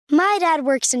My dad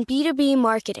works in B2B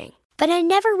marketing, but I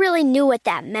never really knew what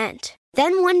that meant.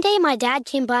 Then one day my dad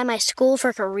came by my school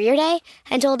for career day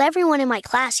and told everyone in my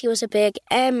class he was a big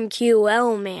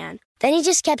MQL man. Then he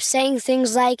just kept saying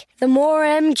things like, the more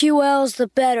MQLs, the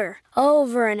better,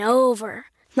 over and over.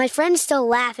 My friends still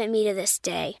laugh at me to this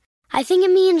day. I think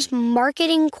it means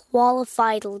marketing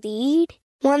qualified lead.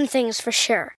 One thing's for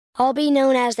sure, I'll be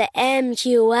known as the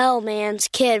MQL man's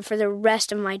kid for the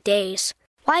rest of my days.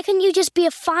 Why couldn't you just be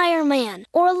a fireman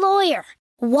or a lawyer?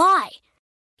 Why?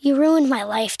 You ruined my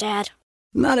life, Dad.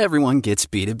 Not everyone gets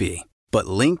B2B, but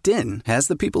LinkedIn has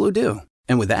the people who do.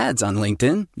 And with ads on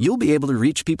LinkedIn, you'll be able to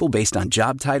reach people based on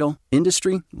job title,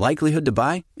 industry, likelihood to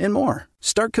buy, and more.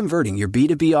 Start converting your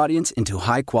B2B audience into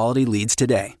high-quality leads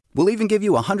today. We'll even give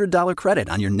you a $100 credit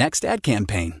on your next ad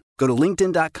campaign. Go to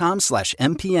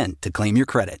linkedin.com/MPN to claim your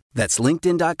credit. That's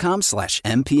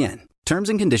linkedin.com/MPN. Terms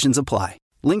and conditions apply.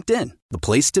 LinkedIn, the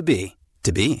place to be,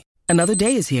 to be. Another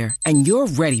day is here, and you're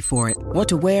ready for it. What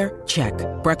to wear? Check.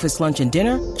 Breakfast, lunch, and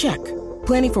dinner? Check.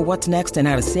 Planning for what's next and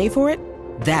how to save for it?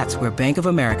 That's where Bank of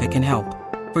America can help.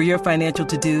 For your financial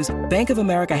to-dos, Bank of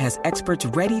America has experts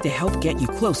ready to help get you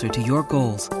closer to your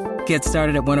goals. Get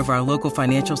started at one of our local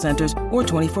financial centers or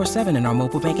 24/7 in our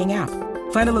mobile banking app.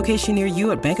 Find a location near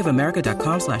you at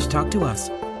bankofamerica.com/talktous.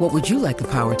 What would you like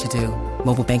the power to do?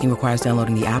 Mobile banking requires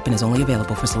downloading the app and is only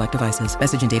available for select devices.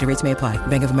 Message and data rates may apply.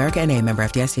 Bank of America N.A., member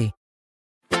FDIC.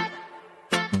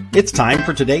 It's time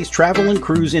for today's travel and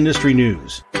cruise industry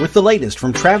news. With the latest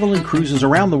from travel and cruises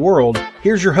around the world,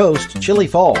 here's your host, Chillie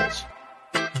Falls.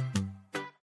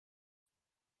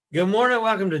 Good morning.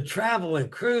 Welcome to Travel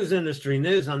and Cruise Industry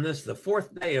News on this, the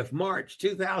 4th day of March,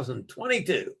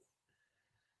 2022.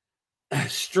 A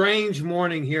strange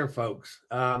morning here, folks.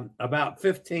 About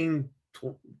 15,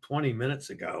 20 minutes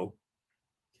ago,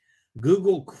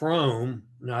 Google Chrome,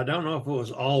 now I don't know if it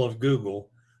was all of Google,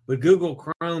 but Google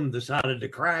Chrome decided to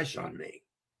crash on me.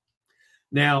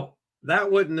 Now,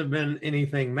 that wouldn't have been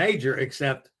anything major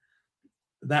except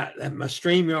that my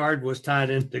StreamYard was tied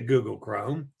into Google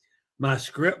Chrome. My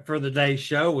script for the day's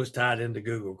show was tied into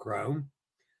Google Chrome.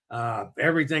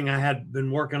 Everything I had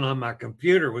been working on my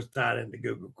computer was tied into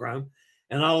Google Chrome.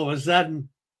 And all of a sudden,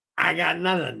 I got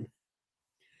nothing.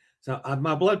 So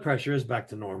my blood pressure is back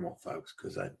to normal, folks,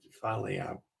 because I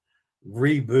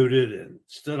rebooted and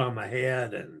stood on my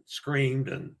head and screamed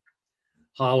and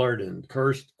hollered and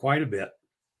cursed quite a bit.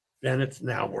 And it's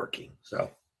now working.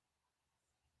 So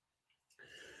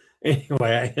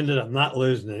anyway, I ended up not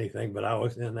losing anything, but I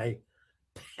was in a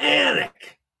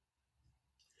panic.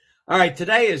 All right,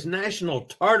 today is National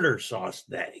Tartar Sauce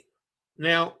Day.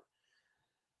 Now,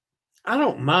 I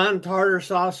don't mind tartar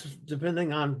sauce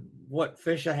depending on what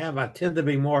fish I have. I tend to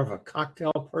be more of a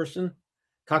cocktail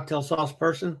sauce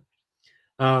person.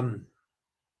 But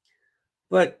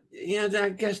yeah, I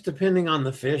guess depending on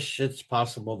the fish, it's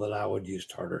possible that I would use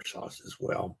tartar sauce as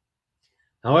well.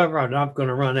 However, I'm not going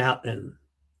to run out and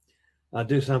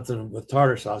do something with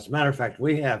tartar sauce. Matter of fact,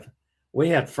 we had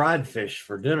fried fish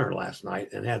for dinner last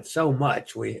night and had so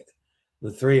much. The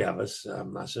three of us,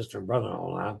 my sister and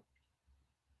brother-in-law and I,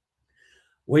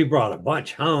 we brought a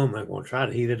bunch home and we'll try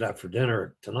to heat it up for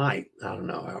dinner tonight. I don't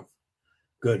know how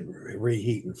good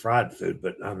reheating fried food,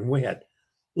 but I mean, we had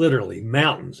literally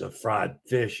mountains of fried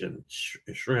fish and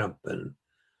shrimp and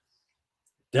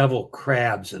devil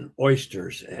crabs and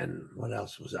oysters and what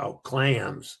else was out?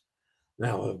 Clams.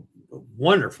 Now, a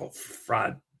wonderful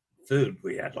fried food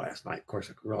we had last night. Of course,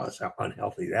 I realize how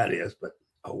unhealthy that is, but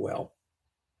oh well.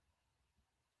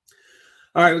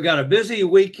 All right, we got a busy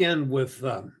weekend with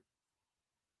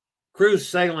cruise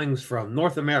sailings from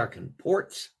North American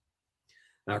ports.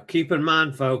 Now, keep in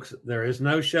mind, folks, there is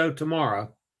no show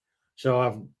tomorrow, so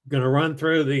I'm going to run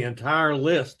through the entire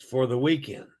list for the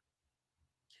weekend.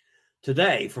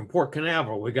 Today, from Port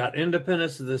Canaveral, we got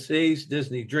Independence of the Seas,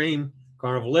 Disney Dream,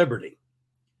 Carnival Liberty.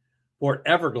 Port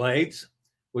Everglades,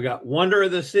 we got Wonder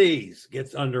of the Seas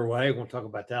gets underway. We'll talk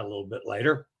about that a little bit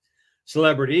later.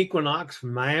 Celebrity Equinox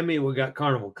from Miami, we got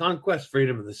Carnival Conquest,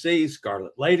 Freedom of the Seas,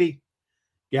 Scarlet Lady.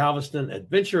 Galveston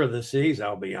Adventure of the Seas,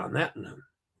 I'll be on that in a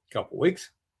couple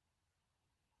weeks.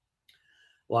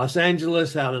 Los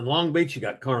Angeles, out in Long Beach, you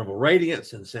got Carnival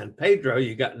Radiance. In San Pedro,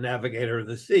 you got Navigator of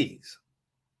the Seas.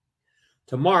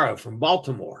 Tomorrow from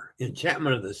Baltimore,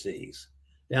 Enchantment of the Seas.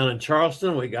 Down in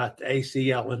Charleston, we got the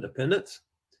ACL Independence.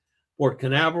 Port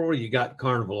Canaveral, you got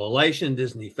Carnival Elation,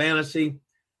 Disney Fantasy,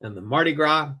 and the Mardi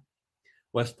Gras.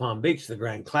 West Palm Beach, the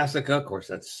Grand Classica. Of course,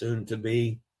 that's soon to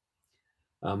be.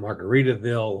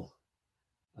 Margaritaville,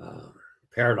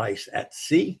 Paradise at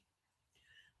Sea.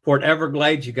 Port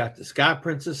Everglades, you got the Sky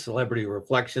Princess, Celebrity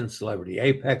Reflection, Celebrity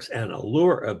Apex, and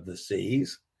Allure of the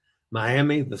Seas.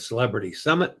 Miami, the Celebrity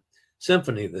Summit,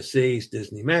 Symphony of the Seas,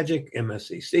 Disney Magic,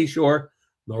 MSC Seashore,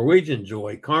 Norwegian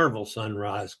Joy, Carnival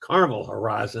Sunrise, Carnival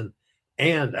Horizon,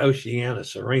 and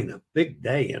Oceanus Arena. Big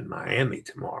day in Miami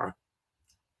tomorrow.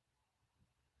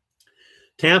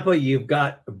 Tampa, you've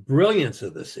got Brilliance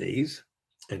of the Seas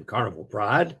and Carnival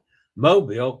Pride.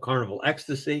 Mobile, Carnival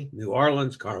Ecstasy. New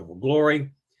Orleans, Carnival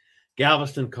Glory.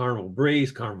 Galveston, Carnival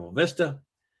Breeze, Carnival Vista.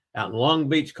 Out in Long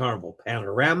Beach, Carnival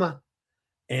Panorama.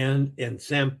 And in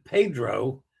San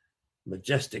Pedro,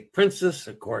 Majestic Princess.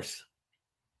 Of course,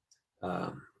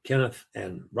 Kenneth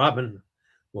and Robin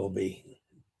will be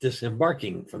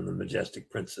disembarking from the Majestic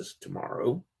Princess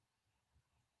tomorrow.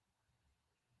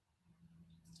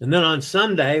 And then on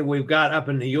Sunday, we've got up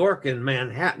in New York and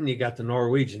Manhattan, you got the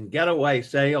Norwegian Getaway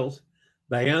Sails.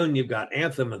 Bayonne, you've got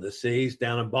Anthem of the Seas.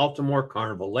 Down in Baltimore,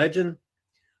 Carnival Legend.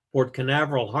 Port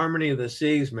Canaveral, Harmony of the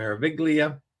Seas,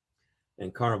 Meraviglia,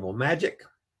 and Carnival Magic.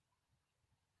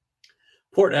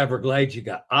 Port Everglades, you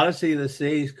got Odyssey of the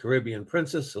Seas, Caribbean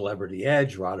Princess, Celebrity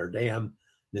Edge, Rotterdam,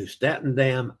 New Staten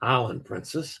Dam, Island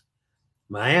Princess.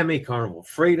 Miami, Carnival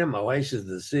Freedom, Oasis of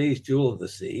the Seas, Jewel of the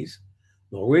Seas.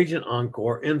 Norwegian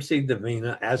Encore, MC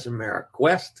Divina, Azamara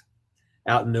Quest.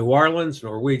 Out in New Orleans,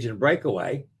 Norwegian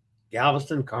Breakaway.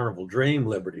 Galveston, Carnival Dream,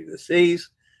 Liberty of the Seas.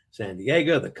 San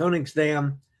Diego, the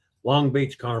Koningsdam. Long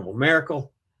Beach, Carnival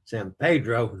Miracle. San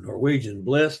Pedro, Norwegian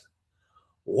Bliss.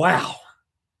 Wow.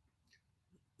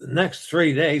 The next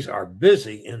 3 days are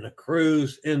busy in the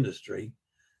cruise industry.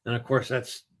 And of course,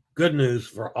 that's good news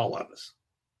for all of us.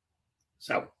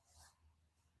 So,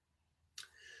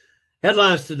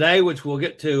 headlines today, which we'll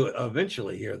get to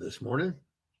eventually here this morning.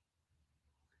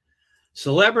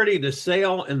 Celebrity to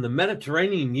sail in the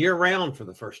Mediterranean year-round for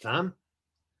the first time.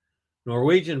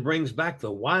 Norwegian brings back the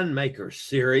Winemaker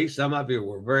series. Some of you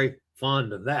were very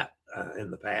fond of that in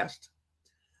the past.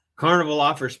 Carnival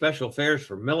offers special fares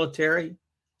for military.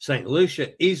 St.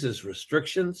 Lucia eases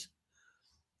restrictions.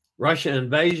 Russia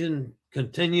invasion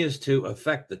continues to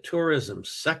affect the tourism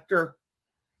sector.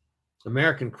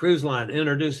 American Cruise Line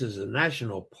introduces the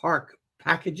national park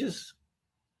packages.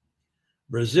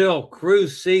 Brazil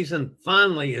cruise season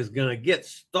finally is going to get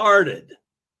started.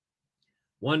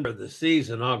 Wonder of the Seas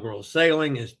inaugural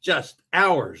sailing is just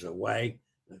hours away.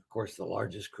 Of course, the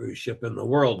largest cruise ship in the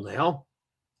world now.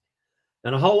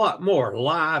 And a whole lot more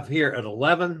live here at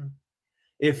 11.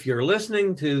 If you're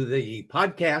listening to the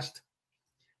podcast,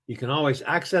 you can always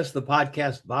access the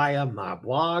podcast via my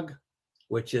blog,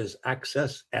 which is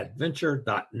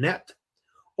accessadventure.net,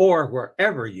 or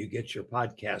wherever you get your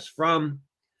podcasts from,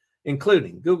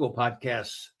 including Google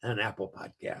Podcasts and Apple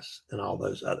Podcasts and all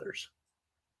those others.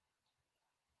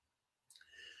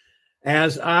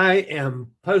 As I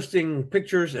am posting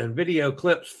pictures and video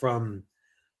clips from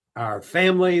our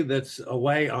family that's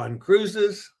away on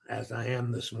cruises, as I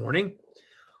am this morning,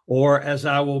 or as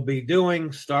I will be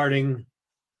doing starting,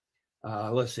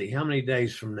 let's see, how many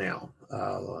days from now?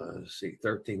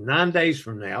 9 days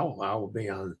from now, I will be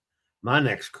on my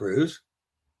next cruise.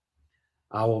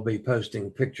 I will be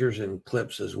posting pictures and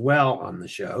clips as well on the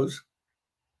shows.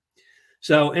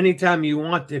 So anytime you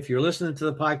want, if you're listening to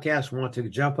the podcast, want to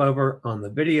jump over on the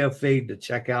video feed to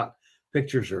check out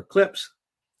pictures or clips,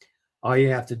 all you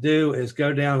have to do is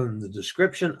go down in the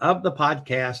description of the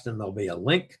podcast and there'll be a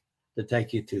link to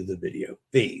take you to the video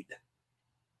feed.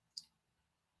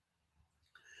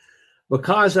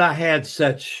 Because I had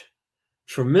such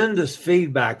tremendous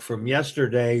feedback from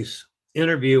yesterday's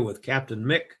interview with Captain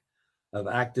Mick of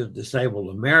Active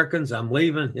Disabled Americans, I'm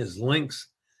leaving his links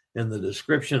in the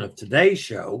description of today's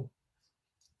show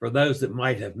for those that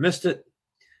might have missed it.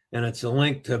 And it's a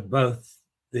link to both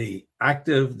the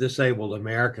Active Disabled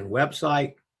American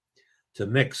website, to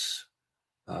Mick's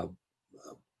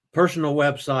personal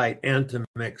website, and to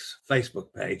Mick's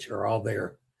Facebook page are all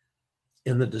there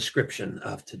in the description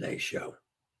of today's show.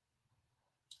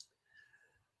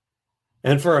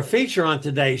 And for a feature on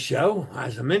today's show,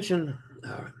 as I mentioned,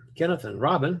 Kenneth and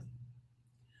Robin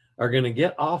are going to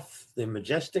get off the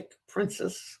Majestic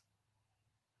Princess.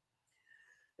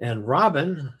 And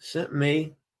Robin sent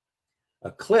me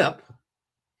a clip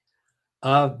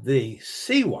of the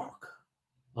sea walk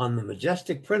on the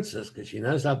Majestic Princess, because she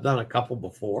knows I've done a couple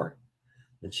before,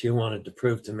 and she wanted to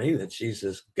prove to me that she's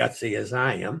as gutsy as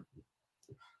I am.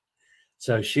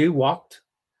 So she walked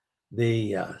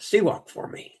the sea walk for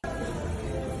me.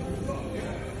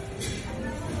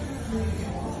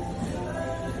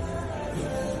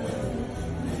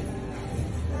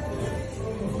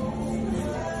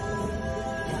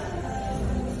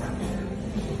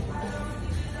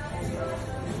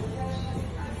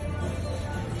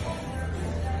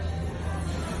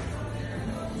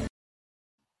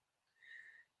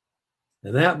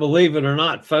 And that, believe it or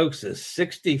not, folks, is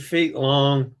 60 feet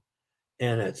long,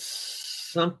 and it's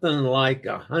something like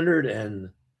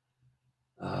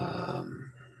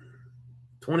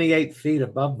 128 feet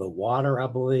above the water, I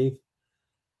believe.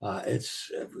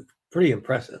 It's pretty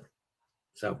impressive.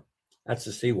 So that's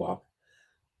the Seawalk.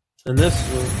 And this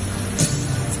was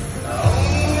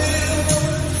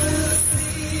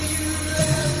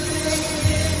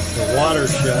the water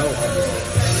show.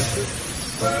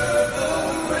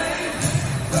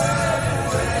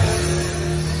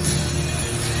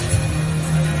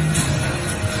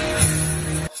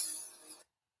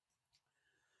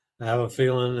 I have a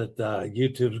feeling that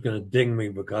YouTube's going to ding me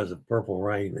because of Purple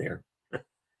Rain there.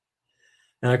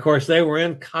 And, of course, they were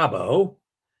in Cabo.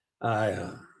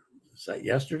 Was that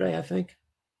yesterday, I think?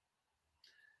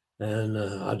 And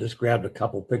I just grabbed a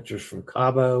couple pictures from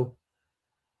Cabo.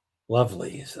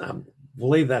 Lovely. I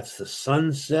believe that's the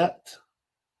sunset.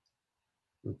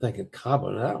 I'm thinking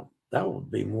Cabo, that would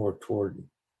be more toward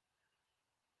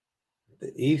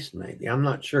the east, maybe. I'm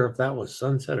not sure if that was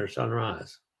sunset or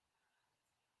sunrise.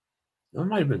 It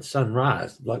might have been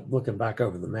sunrise, looking back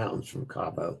over the mountains from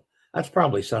Cabo. That's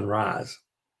probably sunrise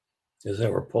as they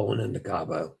were pulling into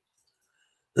Cabo.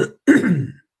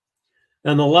 And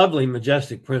the lovely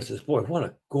Majestic Princess, boy, what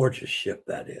a gorgeous ship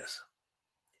that is.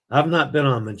 I've not been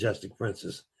on Majestic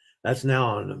Princess. That's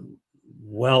now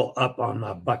well up on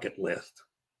my bucket list.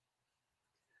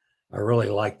 I really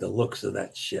like the looks of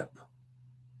that ship.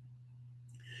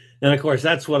 And, of course,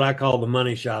 that's what I call the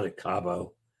money shot at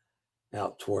Cabo,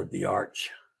 out toward the arch.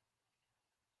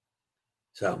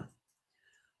 So,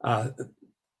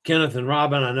 Kenneth and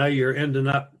Robin, I know you're ending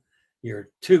up your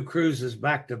 2 cruises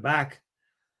back to back.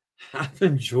 I've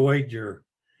enjoyed your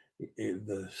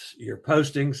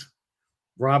postings.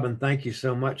 Robin, thank you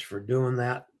so much for doing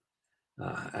that.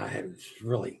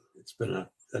 It's been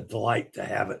a delight to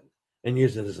have it and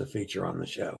use it as a feature on the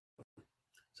show.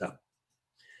 So,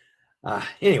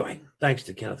 anyway, thanks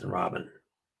to Kenneth and Robin.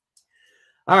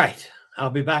 All right. I'll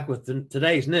be back with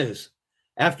today's news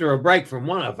after a break from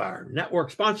one of our network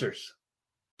sponsors.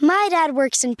 My dad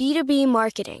works in B2B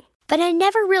marketing, but I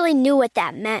never really knew what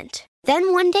that meant.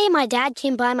 Then one day my dad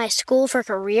came by my school for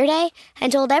career day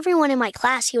and told everyone in my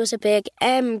class he was a big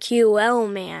MQL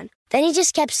man. Then he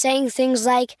just kept saying things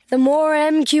like, the more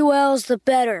MQLs, the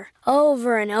better,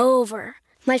 over and over.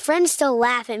 My friends still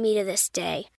laugh at me to this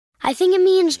day. I think it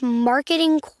means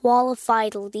marketing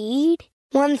qualified lead.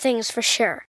 One thing's for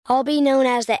sure. I'll be known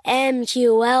as the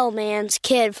MQL man's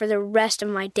kid for the rest of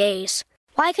my days.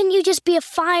 Why couldn't you just be a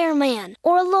fireman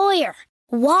or a lawyer?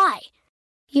 Why?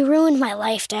 You ruined my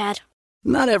life, Dad.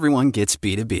 Not everyone gets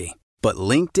B2B, but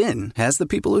LinkedIn has the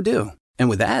people who do. And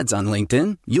with ads on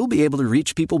LinkedIn, you'll be able to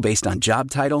reach people based on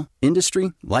job title,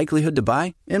 industry, likelihood to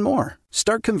buy, and more.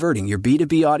 Start converting your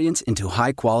B2B audience into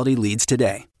high-quality leads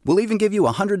today. We'll even give you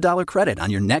a $100 credit on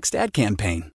your next ad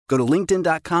campaign. Go to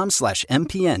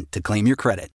linkedin.com/MPN to claim your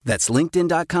credit. That's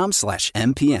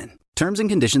linkedin.com/MPN. Terms and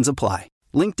conditions apply.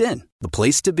 LinkedIn, the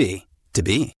place to be, to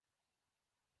be.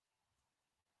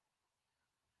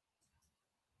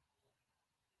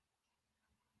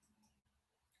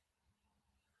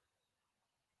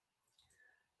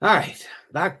 All right,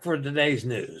 back for today's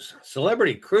news.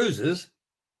 Celebrity Cruises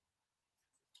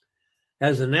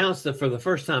has announced that for the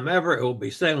first time ever, it will be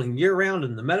sailing year-round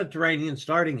in the Mediterranean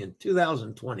starting in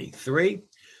 2023.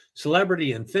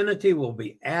 Celebrity Infinity will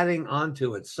be adding on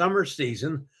to its summer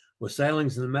season with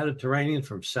sailings in the Mediterranean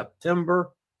from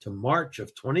September to March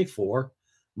of 24,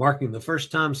 marking the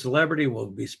first time Celebrity will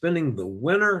be spending the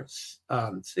winter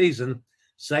season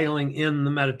sailing in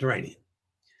the Mediterranean.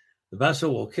 The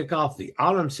vessel will kick off the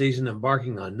autumn season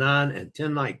embarking on 9- and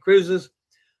 10-night cruises,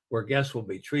 where guests will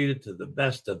be treated to the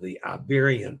best of the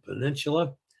Iberian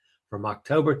Peninsula. From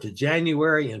October to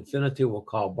January, Infinity will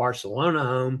call Barcelona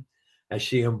home as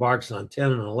she embarks on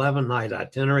 10- and 11-night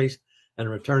itineraries and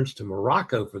returns to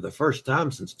Morocco for the first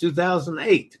time since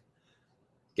 2008.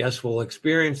 Guests will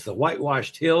experience the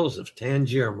whitewashed hills of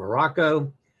Tangier,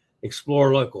 Morocco,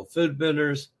 explore local food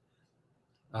vendors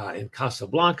in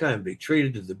Casablanca, and be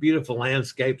treated to the beautiful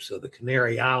landscapes of the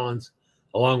Canary Islands,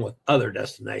 along with other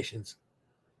destinations.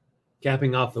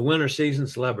 Capping off the winter season,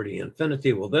 Celebrity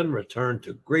Infinity will then return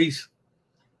to Greece,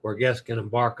 where guests can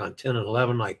embark on 10- and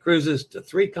 11-night cruises to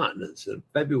 3 continents in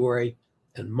February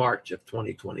and March of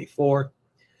 2024,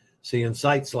 seeing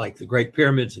sites like the Great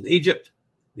Pyramids in Egypt,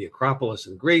 the Acropolis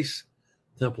in Greece,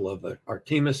 Temple of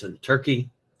Artemis in Turkey.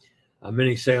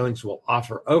 Many sailings will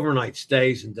offer overnight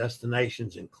stays in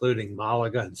destinations including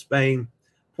Malaga in Spain,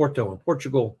 Porto in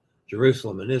Portugal,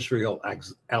 Jerusalem in Israel,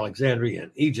 Alexandria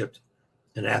in Egypt,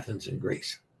 and Athens in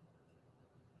Greece.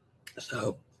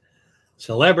 So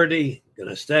Celebrity going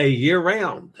to stay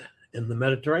year-round in the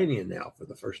Mediterranean now for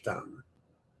the first time.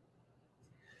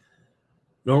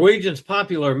 Norwegian's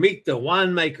popular Meet the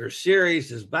Winemaker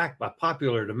series is back by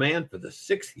popular demand for the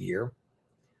 6th year.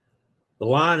 The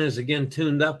line is again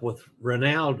tuned up with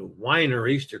renowned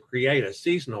wineries to create a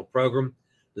seasonal program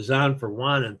designed for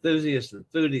wine enthusiasts and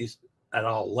foodies at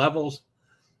all levels.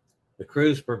 The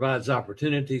cruise provides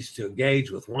opportunities to engage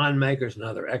with winemakers and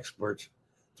other experts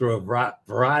through a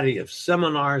variety of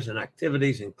seminars and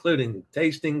activities, including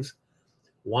tastings,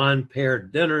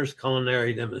 wine-paired dinners,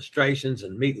 culinary demonstrations,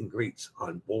 and meet and greets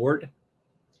on board.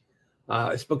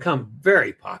 It's become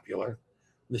very popular.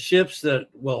 The ships that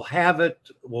will have it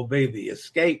will be the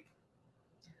Escape,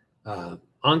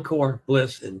 Encore,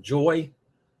 Bliss, and Joy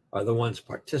are the ones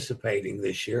participating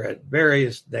this year at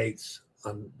various dates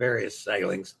on various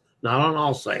sailings. Not on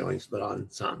all sailings, but on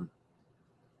some.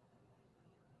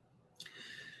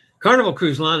 Carnival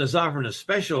Cruise Line is offering a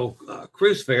special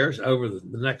cruise fares over the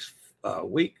next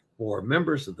week for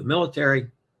members of the military.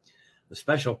 The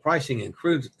special pricing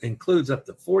includes up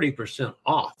to 40%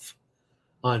 off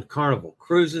on Carnival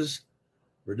cruises,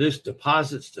 reduced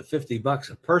deposits to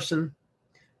 $50 a person,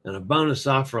 and a bonus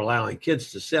offer allowing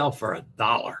kids to sail for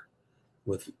 $1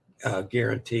 with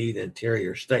guaranteed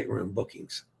interior stateroom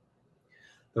bookings.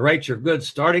 The rates are good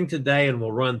starting today and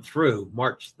will run through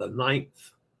March the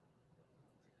 9th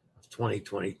of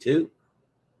 2022.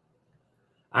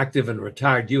 Active and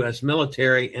retired U.S.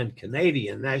 military and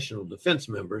Canadian National Defense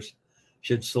members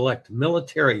should select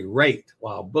military rate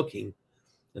while booking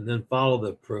and then follow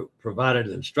the provided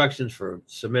instructions for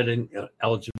submitting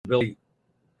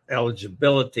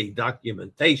eligibility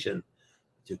documentation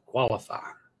to qualify.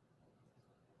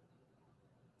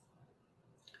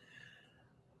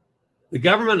 The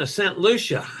government of St.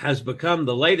 Lucia has become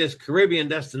the latest Caribbean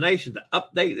destination to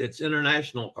update its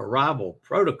international arrival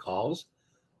protocols,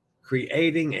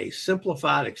 creating a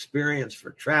simplified experience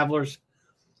for travelers.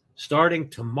 Starting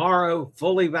tomorrow,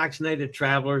 fully vaccinated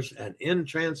travelers and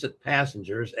in-transit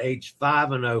passengers aged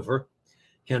 5 and over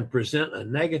can present a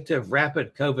negative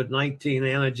rapid COVID-19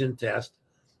 antigen test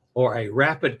or a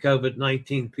rapid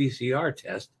COVID-19 PCR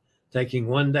test taking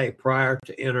 1 day prior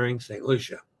to entering St.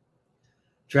 Lucia.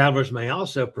 Travelers may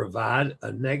also provide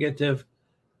a negative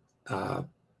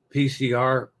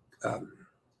PCR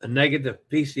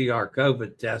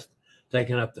COVID test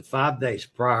taken up to 5 days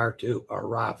prior to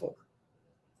arrival.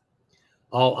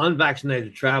 All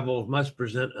unvaccinated travelers must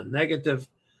present a negative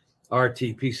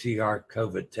RT-PCR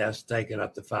COVID test taken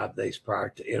up to 5 days prior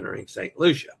to entering St.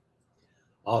 Lucia.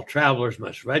 All travelers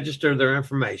must register their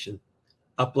information,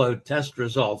 upload test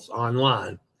results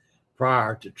online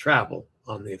prior to travel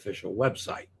on the official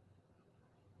website.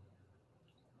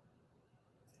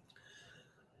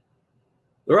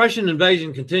 The Russian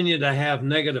invasion continued to have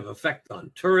negative effect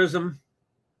on tourism.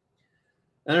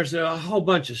 And there's a whole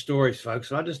bunch of stories, folks,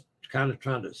 so I just kind of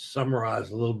trying to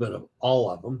summarize a little bit of all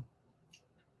of them.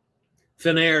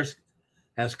 Finnair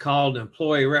has called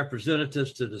employee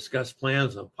representatives to discuss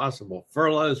plans on possible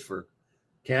furloughs for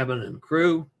cabin and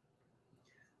crew.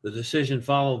 The decision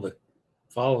follows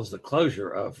the closure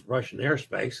of Russian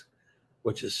airspace,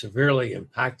 which has severely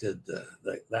impacted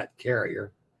that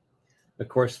carrier. Of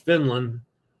course, Finland,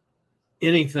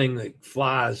 anything that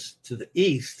flies to the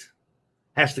east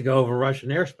has to go over Russian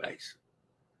airspace.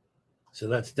 So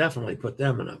that's definitely put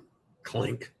them in a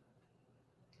clink.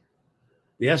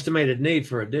 The estimated need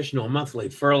for additional monthly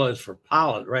furloughs for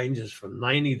pilot ranges from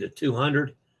 90 to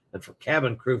 200, and for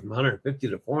cabin crew from 150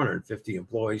 to 450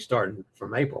 employees starting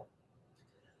from April.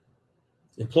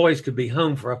 Employees could be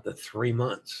home for up to 3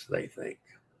 months, they think.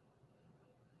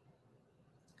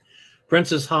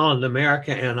 Princess Holland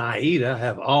America and AIDA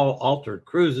have all altered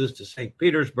cruises to St.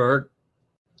 Petersburg.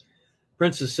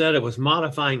 Princess said it was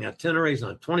modifying itineraries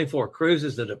on 24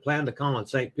 cruises that had planned to call on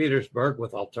St. Petersburg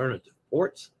with alternative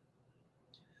ports.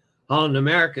 Holland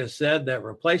America said that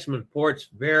replacement ports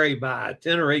vary by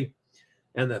itinerary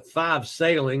and that 5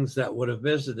 sailings that would have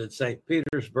visited St.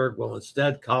 Petersburg will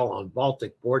instead call on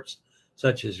Baltic ports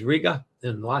such as Riga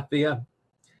in Latvia,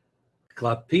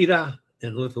 Klaipėda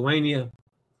in Lithuania,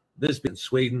 Visby in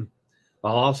Sweden,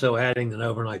 while also adding an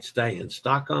overnight stay in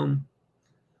Stockholm.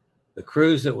 The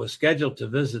cruise that was scheduled to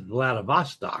visit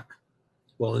Vladivostok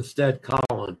will instead call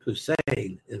on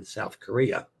Busan in South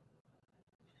Korea.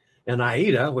 And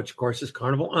AIDA, which of course is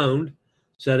Carnival owned,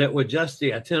 said it would adjust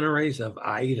the itineraries of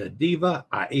AIDA Diva,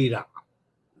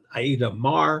 AIDA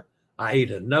Mar,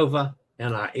 AIDA Nova,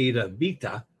 and AIDA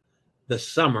Vita this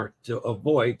summer to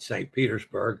avoid St.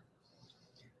 Petersburg.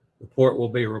 The port will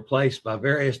be replaced by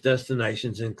various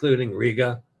destinations, including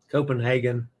Riga,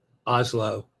 Copenhagen,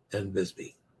 Oslo, and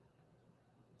Visby.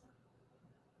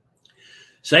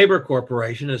 Sabre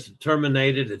Corporation has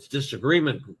terminated its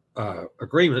distribution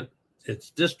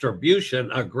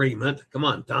agreement, come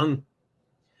on, tongue,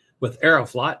 with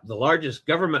Aeroflot, the largest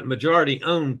government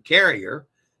majority-owned carrier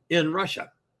in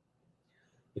Russia.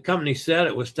 The company said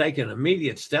it was taking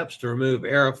immediate steps to remove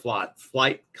Aeroflot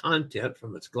flight content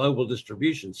from its global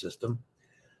distribution system.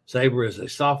 Sabre is a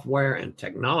software and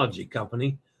technology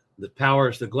company that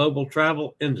powers the global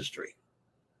travel industry.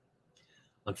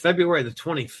 On February the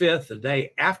 25th, the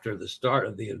day after the start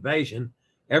of the invasion,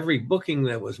 every booking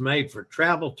that was made for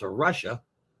travel to Russia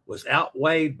was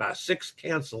outweighed by 6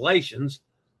 cancellations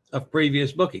of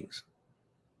previous bookings.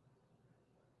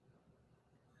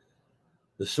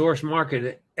 The source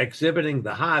market exhibiting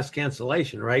the highest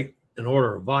cancellation rate in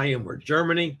order of volume were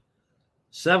Germany,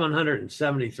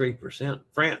 773%,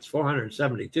 France,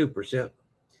 472%,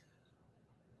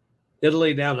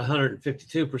 Italy down to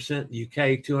 152%,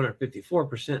 UK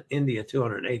 254%, India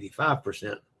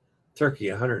 285%, Turkey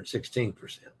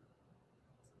 116%.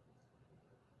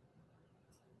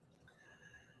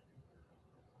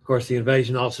 Of course, the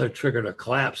invasion also triggered a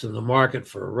collapse in the market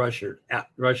for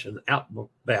Russian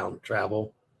outbound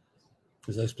travel,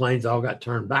 because those planes all got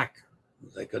turned back.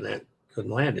 They couldn't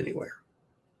land anywhere.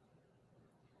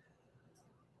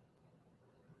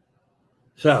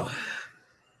 So,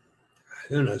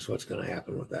 who knows what's going to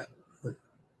happen with that?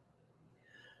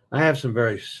 I have some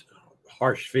very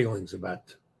harsh feelings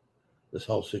about this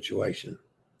whole situation.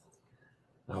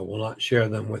 I will not share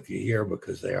them with you here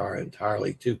because they are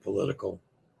entirely too political.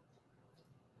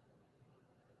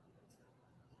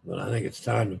 But I think it's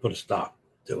time to put a stop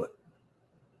to it.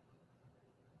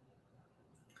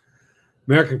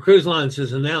 American Cruise Lines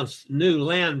has announced new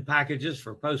land packages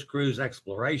for post-cruise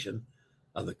exploration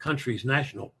of the country's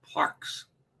national parks.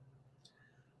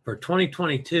 For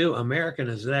 2022, American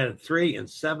has added 3 and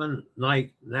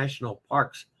 7-night national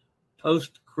parks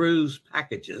post-cruise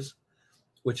packages,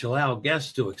 which allow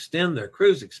guests to extend their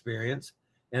cruise experience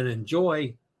and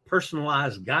enjoy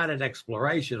personalized guided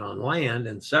exploration on land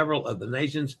in several of the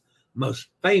nation's most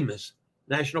famous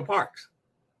national parks.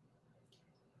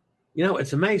 You know,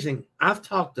 it's amazing. I've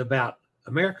talked about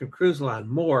American Cruise Line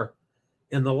more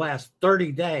in the last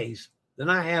 30 days than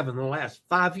I have in the last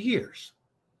 5 years.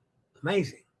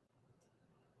 Amazing.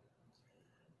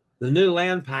 The new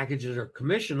land packages are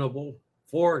commissionable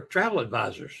for travel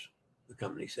advisors, the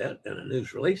company said in a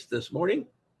news release this morning.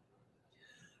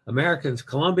 American's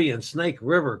Columbia and Snake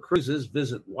River cruises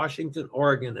visit Washington,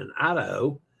 Oregon, and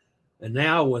Idaho. And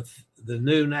now with the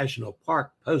new national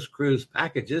park post-cruise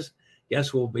packages,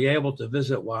 guests will be able to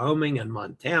visit Wyoming and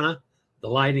Montana,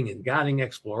 delighting in guiding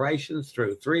explorations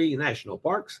through 3 national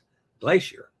parks,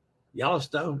 Glacier,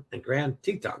 Yellowstone, and Grand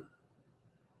Teton.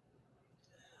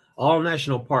 All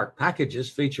national park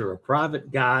packages feature a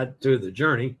private guide through the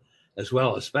journey, as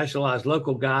well as specialized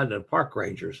local guide and park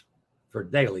rangers for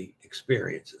daily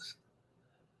experiences.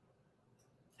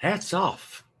 Hats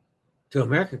off to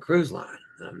American Cruise Line.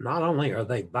 Not only are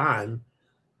they buying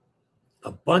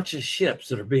a bunch of ships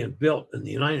that are being built in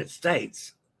the United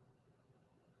States,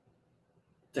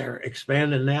 they're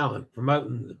expanding now and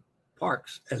promoting the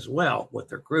parks as well with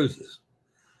their cruises.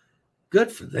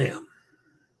 Good for them.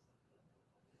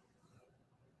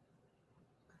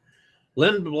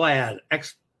 Lindblad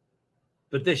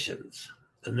Expeditions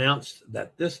announced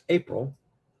that this April,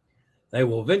 they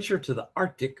will venture to the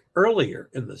Arctic earlier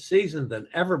in the season than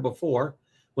ever before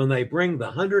when they bring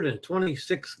the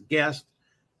 126-guest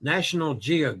National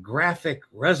Geographic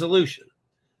Resolution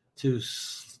to,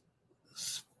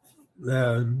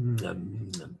 come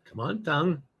on,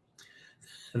 tongue.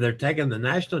 They're taking the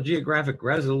National Geographic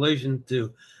Resolution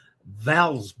to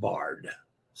Svalbard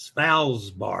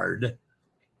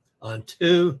on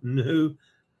 2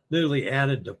 newly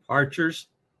added departures.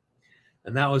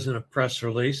 And that was in a press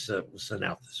release that was sent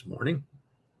out this morning.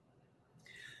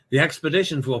 The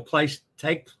expeditions will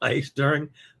take place during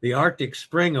the Arctic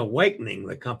Spring Awakening,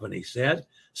 the company said.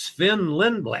 Sven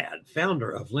Lindblad, founder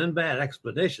of Lindblad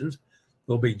Expeditions,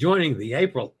 will be joining the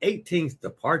April 18th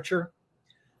departure.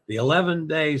 The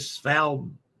 11-day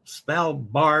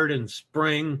Svalbard and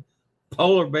spring,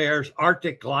 polar bears,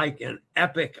 Arctic-like, and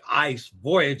epic ice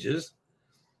voyages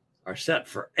are set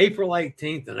for April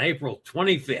 18th and April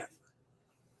 25th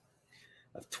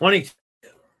of 2022.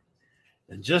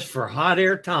 And just for Hot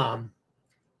Air Tom,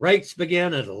 rates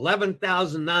begin at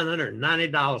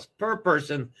 $11,990 per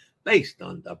person based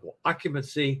on double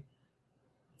occupancy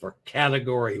for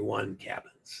Category 1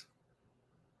 cabins.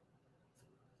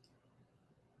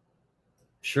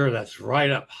 Sure, that's right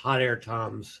up Hot Air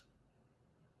Tom's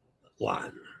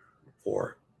line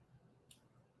for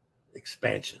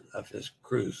expansion of his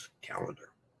cruise calendar.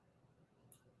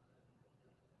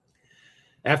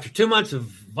 After 2 months of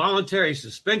voluntary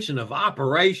suspension of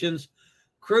operations,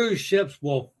 cruise ships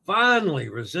will finally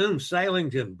resume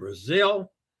sailings in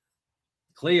Brazil.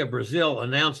 CLIA Brazil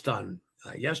announced on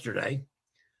yesterday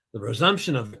the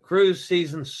resumption of the cruise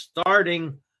season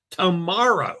starting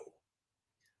tomorrow.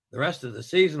 The rest of the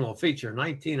season will feature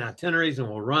 19 itineraries and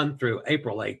will run through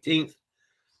April 18th,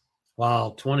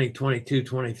 while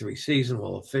 2022-23 season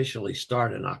will officially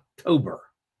start in October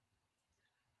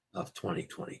of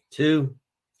 2022.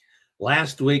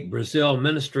 Last week, Brazil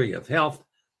Ministry of Health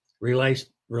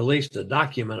released a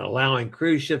document allowing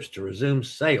cruise ships to resume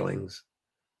sailings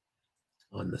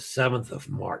on the 7th of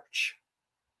March.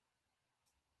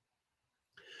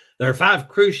 There are 5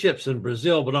 cruise ships in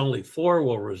Brazil, but only 4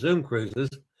 will resume cruises,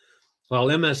 while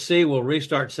MSC will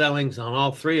restart sailings on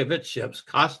all 3 of its ships.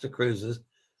 Costa Cruises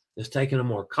is taking a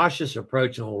more cautious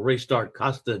approach and will restart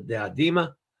Costa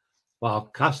Diadema,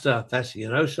 while Costa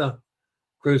Fascinosa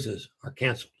cruises are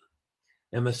canceled.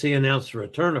 MSC announced the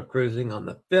return of cruising on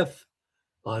the 5th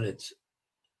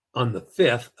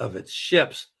of its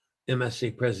ships.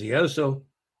 MSC Precioso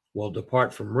will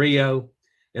depart from Rio.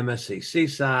 MSC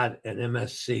Seaside and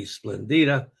MSC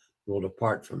Splendida will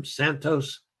depart from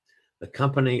Santos. The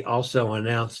company also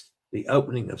announced the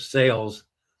opening of sales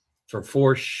for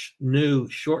 4 new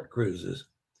short cruises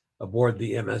aboard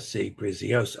the MSC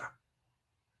Preciosa.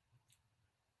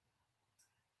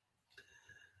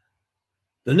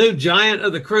 The new giant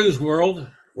of the cruise world,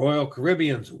 Royal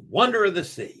Caribbean's Wonder of the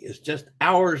Sea, is just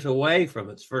hours away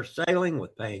from its first sailing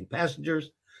with paying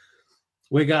passengers.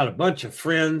 We got a bunch of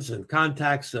friends and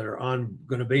contacts that are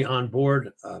going to be on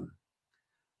board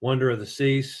Wonder of the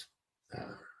Seas.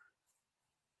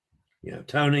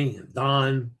 Tony and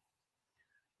Don,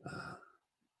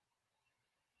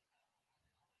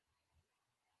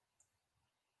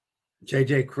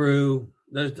 JJ Crew.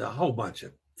 There's a whole bunch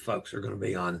of folks are going to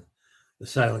be on the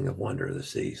sailing of Wonder of the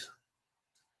Seas,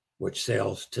 which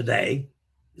sails today,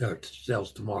 or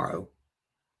sails tomorrow.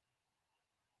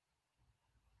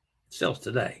 Sails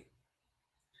today.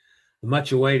 The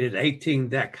much-awaited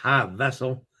 18-deck high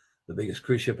vessel, the biggest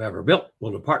cruise ship ever built,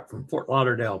 will depart from Fort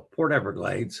Lauderdale, Port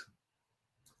Everglades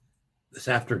this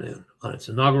afternoon on its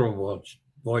inaugural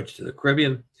voyage to the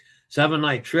Caribbean.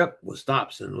 7-night trip with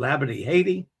stops in Labadee,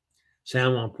 Haiti,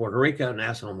 San Juan, Puerto Rico,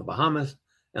 Nassau in the Bahamas,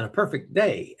 and a perfect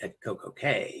day at Coco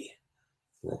Cay,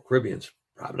 Royal Caribbean's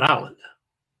private island.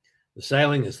 The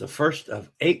sailing is the first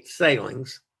of 8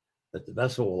 sailings that the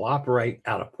vessel will operate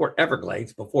out of Port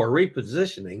Everglades before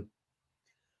repositioning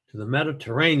to the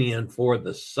Mediterranean for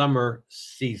the summer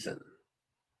season.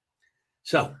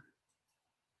 So,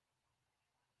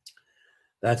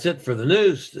 that's it for the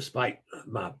news, despite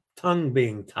my tongue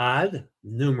being tied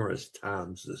numerous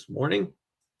times this morning.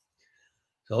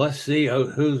 So let's see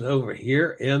who's over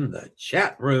here in the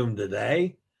chat room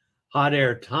today. Hot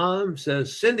Air Tom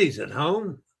says Cindy's at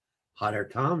home. Hot Air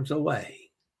Tom's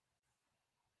away.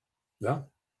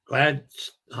 Well, glad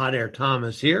Hot Air Tom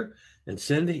is here. And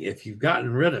Cindy, if you've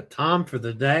gotten rid of Tom for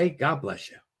the day, God bless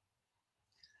you.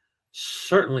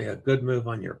 Certainly a good move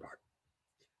on your part.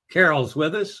 Carol's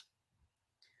with us.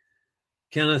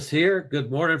 Kenneth's here.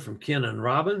 Good morning from Ken and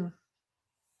Robin.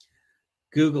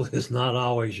 Google is not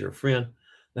always your friend.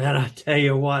 Man, I tell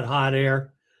you what, Hot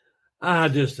Air, I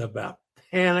just about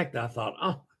panicked. I thought, oh,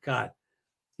 my God,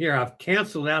 here, I've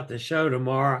canceled out the show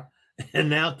tomorrow, and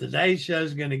now today's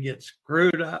show's going to get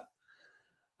screwed up.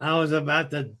 I was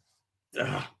about to,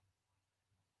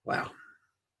 wow.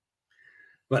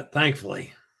 But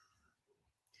thankfully,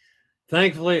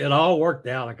 it all worked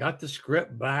out. I got the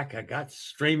script back. I got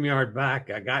StreamYard back.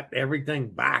 I got everything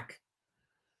back.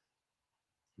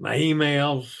 My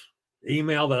email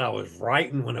that I was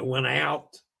writing when it went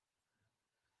out.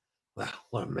 Wow,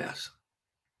 what a mess.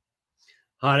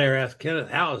 Hot Air asked Kenneth,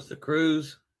 how is the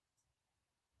cruise?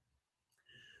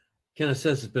 Kenneth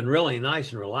says it's been really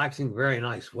nice and relaxing, very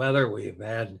nice weather. We've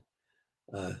had,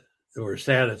 we're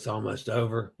sad it's almost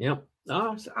over. Yep,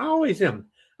 I always am.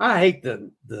 I hate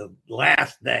the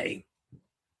last day.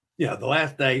 The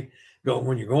last day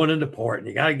when you're going into port and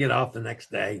you got to get off the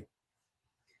next day.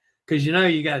 Because,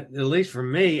 you got, at least for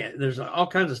me, there's all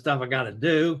kinds of stuff I got to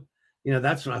do.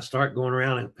 That's when I start going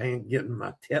around and getting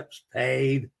my tips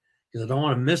paid because I don't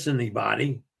want to miss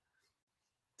anybody.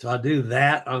 So I do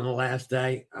that on the last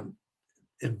day.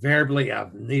 Invariably,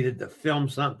 I've needed to film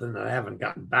something that I haven't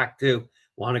gotten back to.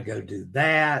 Want to go do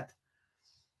that.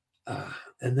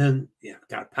 And then,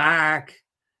 got to pack.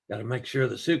 Got to make sure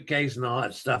the suitcase and all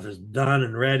that stuff is done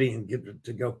and ready and get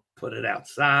to go put it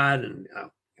outside. And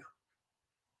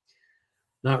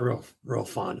not real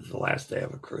fond of the last day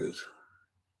of a cruise.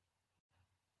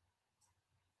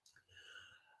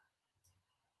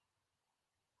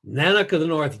 Nanook of the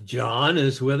North, John,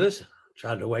 is with us.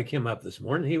 Tried to wake him up this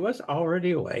morning. He was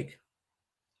already awake.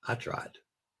 I tried.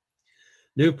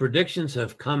 New predictions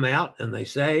have come out, and they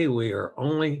say we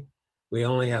only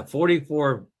have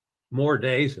 44 more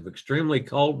days of extremely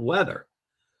cold weather.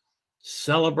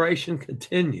 Celebration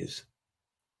continues.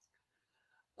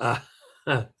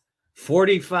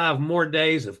 45 more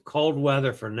days of cold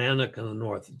weather for Nanook in the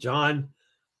North, John,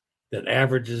 that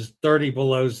averages 30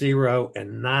 below zero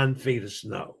and 9 feet of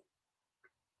snow.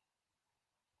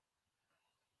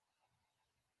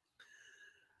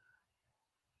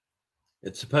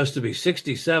 It's supposed to be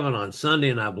 67 on Sunday,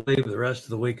 and I believe the rest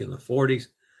of the week in the 40s.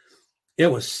 It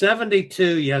was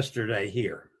 72 yesterday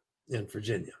here in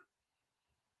Virginia.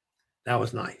 That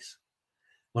was nice.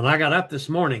 When I got up this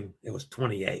morning, it was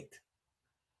 28.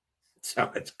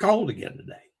 So it's cold again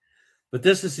today. But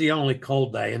this is the only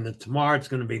cold day, and then tomorrow it's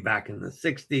going to be back in the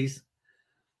 60s.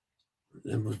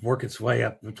 It will work its way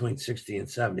up between 60 and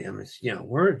 70. I mean,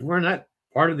 we're in that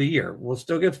part of the year. We'll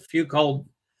still get a few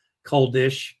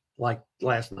coldish like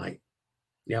last night.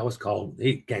 Yeah, it was cold.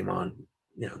 Heat came on,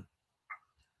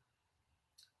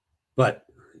 But,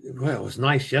 well, it was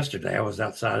nice yesterday. I was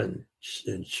outside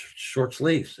in short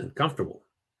sleeves and comfortable.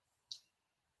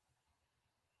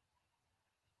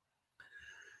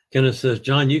 Kenneth says,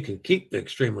 John, you can keep the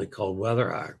extremely cold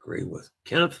weather. I agree with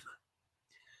Kenneth.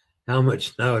 How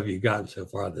much snow have you gotten so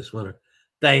far this winter?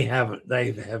 They have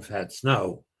had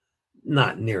snow,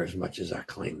 not near as much as I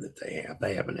claim that they have.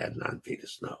 They haven't had 9 feet of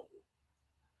snow.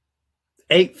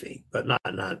 8 feet, but not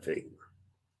 9 feet.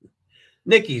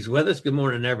 Nikki's with us. Good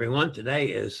morning, everyone. Today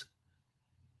is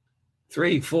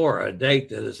 3/4, a date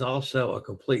that is also a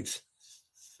complete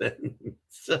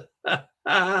sentence.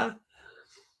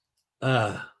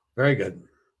 Very good.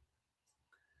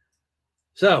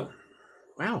 So,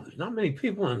 wow, there's not many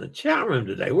people in the chat room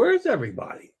today. Where is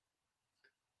everybody?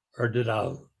 Or did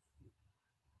I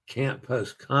can't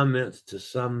post comments to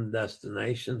some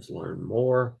destinations, learn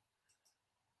more?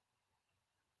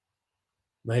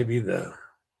 Maybe the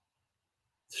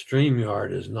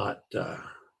StreamYard is not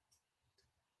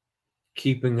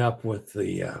keeping up with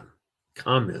the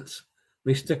comments. Let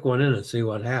me stick one in and see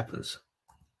what happens.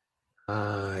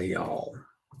 Y'all.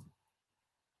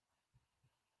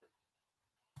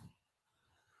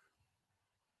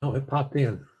 Oh, it popped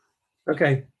in.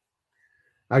 Okay.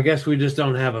 I guess we just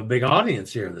don't have a big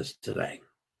audience here today.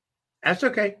 That's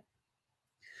okay.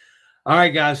 All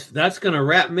right, guys, that's going to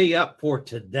wrap me up for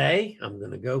today. I'm going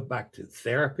to go back to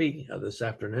therapy this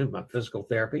afternoon, my physical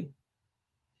therapy,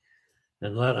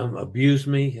 and let them abuse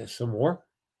me some more.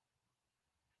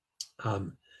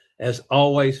 As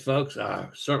always, folks, I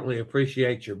certainly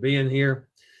appreciate your being here.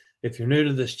 If you're new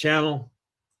to this channel,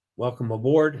 welcome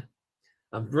aboard.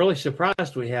 I'm really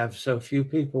surprised we have so few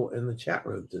people in the chat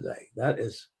room today. That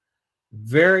is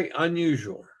very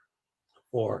unusual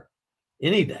for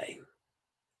any day,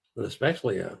 but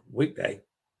especially a weekday.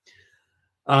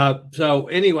 So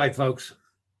anyway, folks,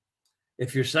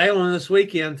 if you're sailing this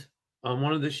weekend on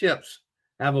one of the ships,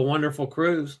 have a wonderful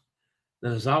cruise.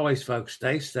 And as always, folks,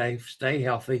 stay safe, stay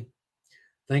healthy,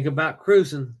 think about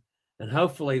cruising, and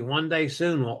hopefully one day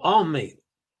soon we'll all meet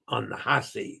on the high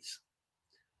seas.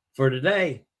 For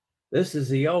today, this is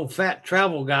the old fat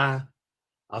travel guy.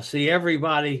 I'll see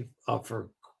everybody for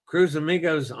Cruise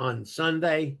Amigos on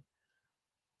Sunday.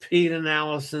 Pete and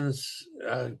Allison's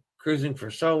Cruising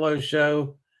for Solo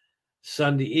show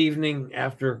Sunday evening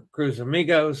after Cruise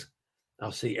Amigos.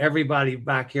 I'll see everybody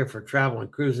back here for Travel and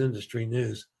Cruise Industry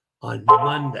News on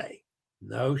Monday.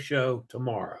 No show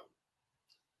tomorrow.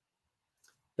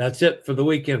 That's it for the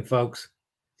weekend, folks.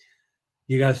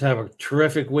 You guys have a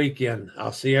terrific weekend.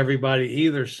 I'll see everybody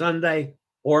either Sunday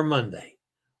or Monday.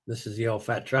 This is the old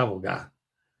fat travel guy.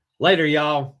 Later,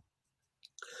 y'all.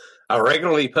 I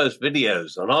regularly post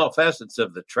videos on all facets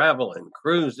of the travel and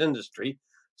cruise industry.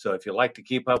 So if you like to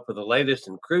keep up with the latest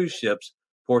in cruise ships,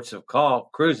 ports of call,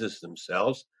 cruises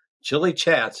themselves, chilly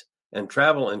chats, and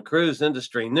travel and cruise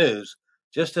industry news,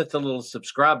 just hit the little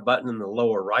subscribe button in the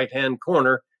lower right-hand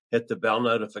corner. Hit the bell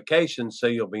notification so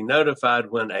you'll be notified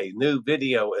when a new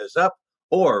video is up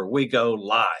or we go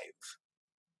live.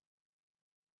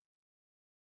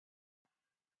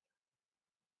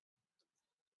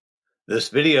 This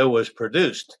video was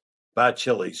produced by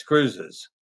Chili's Cruises.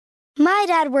 My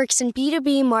dad works in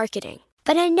B2B marketing,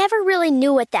 but I never really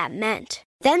knew what that meant.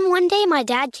 Then one day my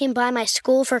dad came by my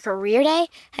school for career day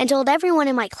and told everyone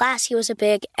in my class he was a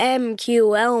big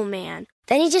MQL man.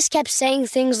 Then he just kept saying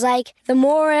things like, the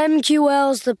more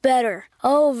MQLs, the better,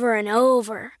 over and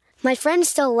over. My friends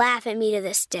still laugh at me to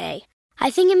this day. I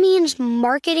think it means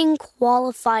marketing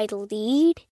qualified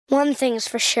lead. One thing's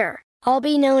for sure. I'll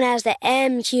be known as the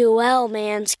MQL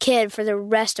man's kid for the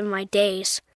rest of my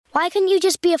days. Why couldn't you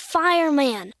just be a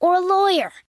fireman or a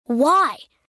lawyer? Why?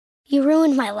 You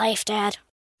ruined my life, Dad.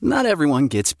 Not everyone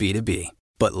gets B2B,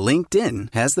 but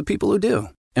LinkedIn has the people who do.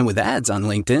 And with ads on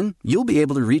LinkedIn, you'll be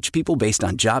able to reach people based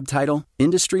on job title,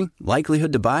 industry,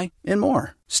 likelihood to buy, and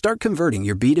more. Start converting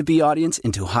your B2B audience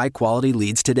into high-quality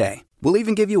leads today. We'll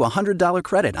even give you a $100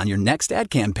 credit on your next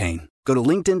ad campaign. Go to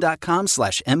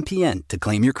linkedin.com/MPN to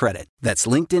claim your credit. That's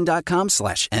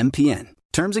linkedin.com/MPN.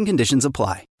 Terms and conditions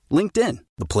apply. LinkedIn,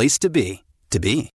 the place to be, to be.